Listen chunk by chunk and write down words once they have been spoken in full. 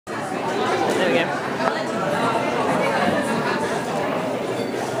we go.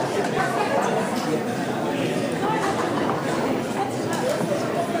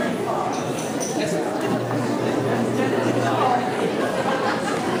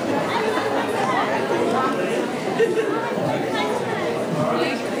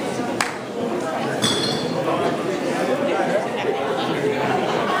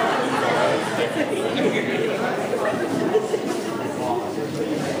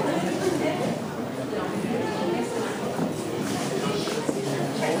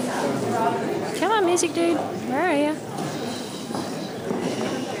 Come on, music dude. Where are you?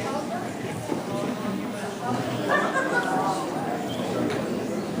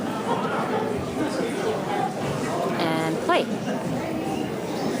 And play.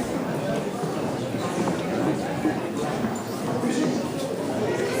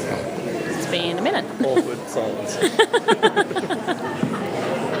 It's been a minute. Awkward silence.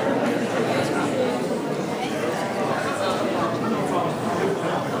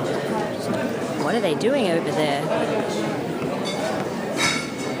 What are they doing over there?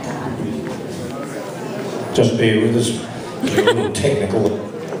 Just bear with us. We're a little technical.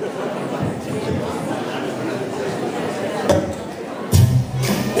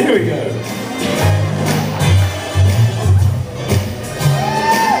 Here we go.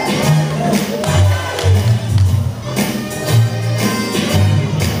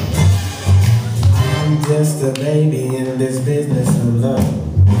 I'm just a baby in this business of love.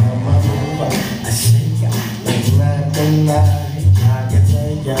 I shake like rock and night. I can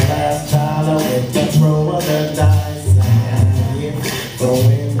take your last dollar with the throw of the dice. I'm here for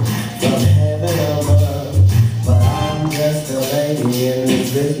women from heaven above. But I'm just a baby in this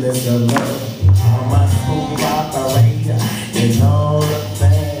business of love. I'm a smooth operator in all the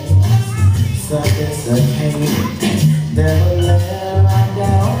things. Sophisticated, never let my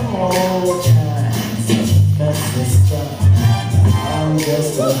down all time. That's the stuff. I'm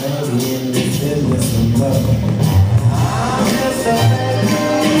just a baby in this business of love. I'm just a baby.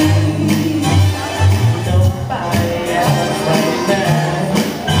 Nobody else like that.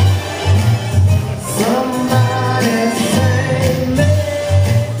 Somebody save me.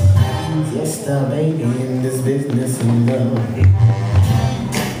 I'm just a baby in this business of love.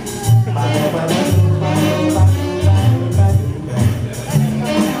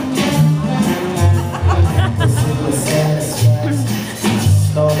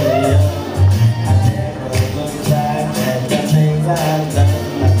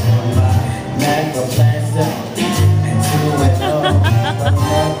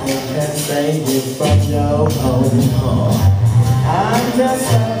 Save you from your own heart. I'm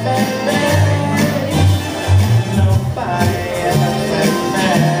just a baby. Nobody ever said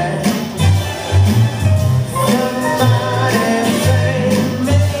that. Somebody save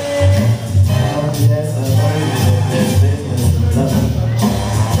me. I'm just a baby in this business of love.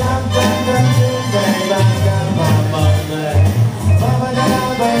 Jump, jump, jump, jump, babe, I got my mother. Mama,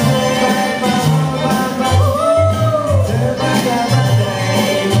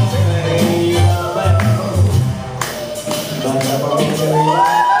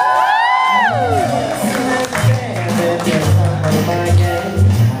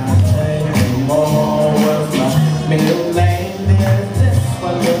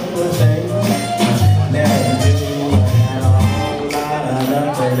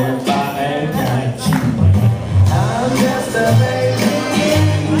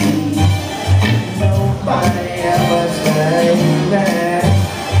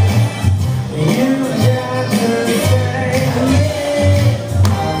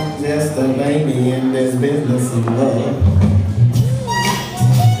 baby, in this business of love.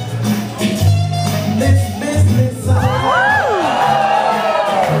 This business of love.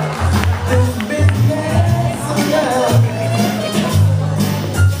 This business of love.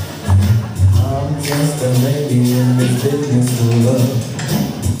 I'm just a lady in this business of love.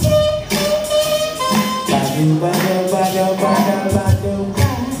 Badu, badu, badu, badu, badu.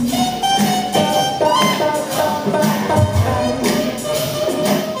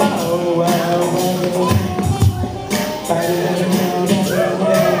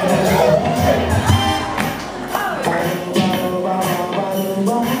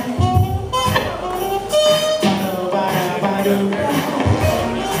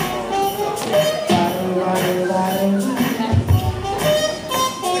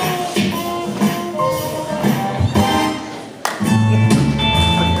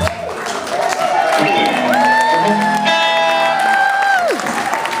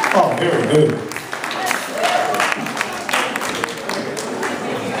 Oh, very good.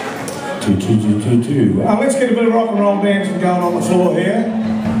 Two. Let's get a bit of rock and roll dancing going on the floor here.